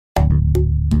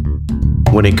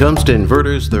When it comes to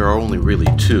inverters, there are only really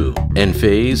two,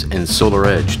 Enphase and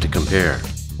SolarEdge, to compare.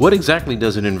 What exactly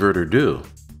does an inverter do?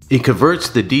 It converts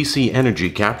the DC energy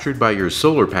captured by your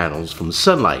solar panels from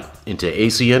sunlight into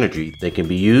AC energy that can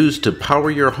be used to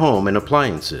power your home and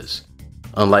appliances.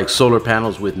 Unlike solar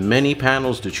panels with many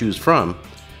panels to choose from,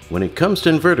 when it comes to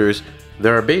inverters,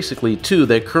 there are basically two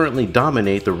that currently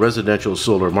dominate the residential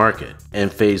solar market: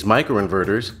 Enphase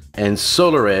microinverters and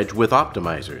SolarEdge with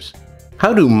optimizers.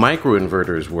 How do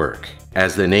microinverters work?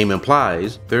 As the name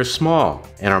implies, they're small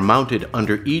and are mounted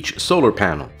under each solar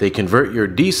panel. They convert your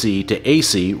DC to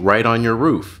AC right on your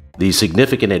roof. The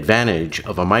significant advantage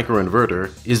of a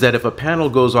microinverter is that if a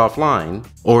panel goes offline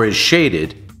or is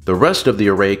shaded, the rest of the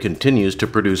array continues to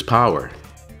produce power.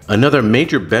 Another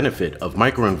major benefit of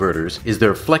microinverters is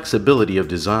their flexibility of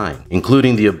design,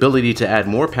 including the ability to add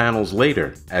more panels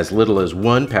later, as little as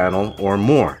one panel or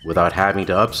more, without having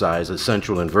to upsize a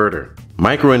central inverter.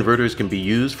 Microinverters can be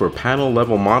used for panel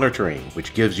level monitoring,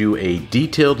 which gives you a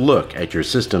detailed look at your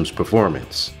system's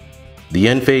performance. The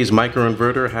Enphase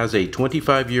microinverter has a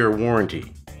 25-year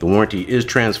warranty. The warranty is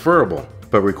transferable,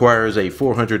 but requires a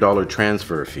 $400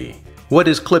 transfer fee. What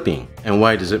is clipping and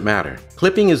why does it matter?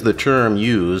 Clipping is the term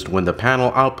used when the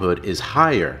panel output is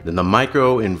higher than the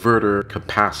microinverter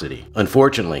capacity.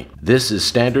 Unfortunately, this is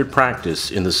standard practice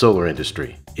in the solar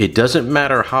industry. It doesn't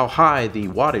matter how high the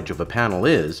wattage of a panel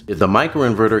is if the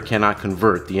microinverter cannot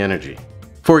convert the energy.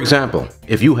 For example,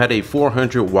 if you had a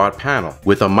 400-watt panel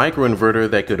with a microinverter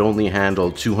that could only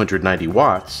handle 290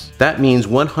 watts, that means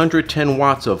 110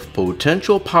 watts of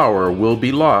potential power will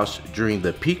be lost during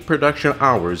the peak production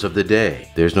hours of the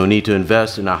day. There's no need to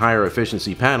invest in a higher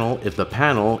efficiency panel if the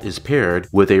panel is paired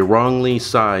with a wrongly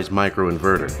sized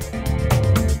microinverter.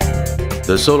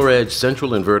 The SolarEdge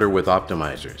central inverter with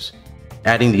optimizers.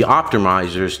 Adding the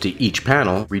optimizers to each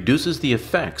panel reduces the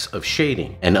effects of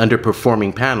shading and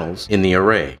underperforming panels in the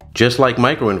array, just like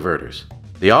microinverters.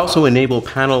 They also enable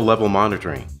panel level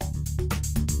monitoring.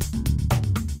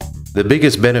 The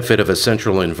biggest benefit of a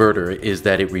central inverter is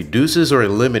that it reduces or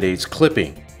eliminates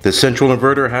clipping. The central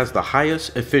inverter has the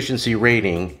highest efficiency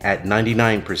rating at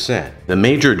 99%. The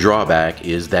major drawback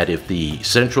is that if the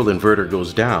central inverter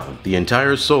goes down, the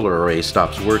entire solar array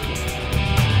stops working.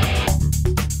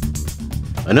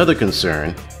 Another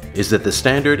concern is that the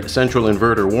standard central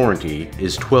inverter warranty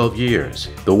is 12 years.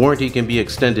 The warranty can be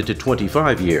extended to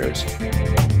 25 years.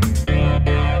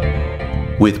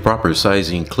 With proper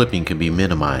sizing, clipping can be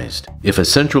minimized. If a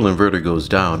central inverter goes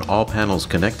down, all panels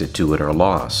connected to it are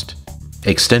lost.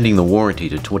 Extending the warranty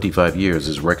to 25 years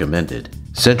is recommended.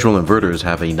 Central inverters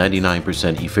have a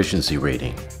 99% efficiency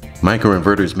rating.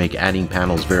 Microinverters make adding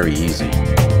panels very easy.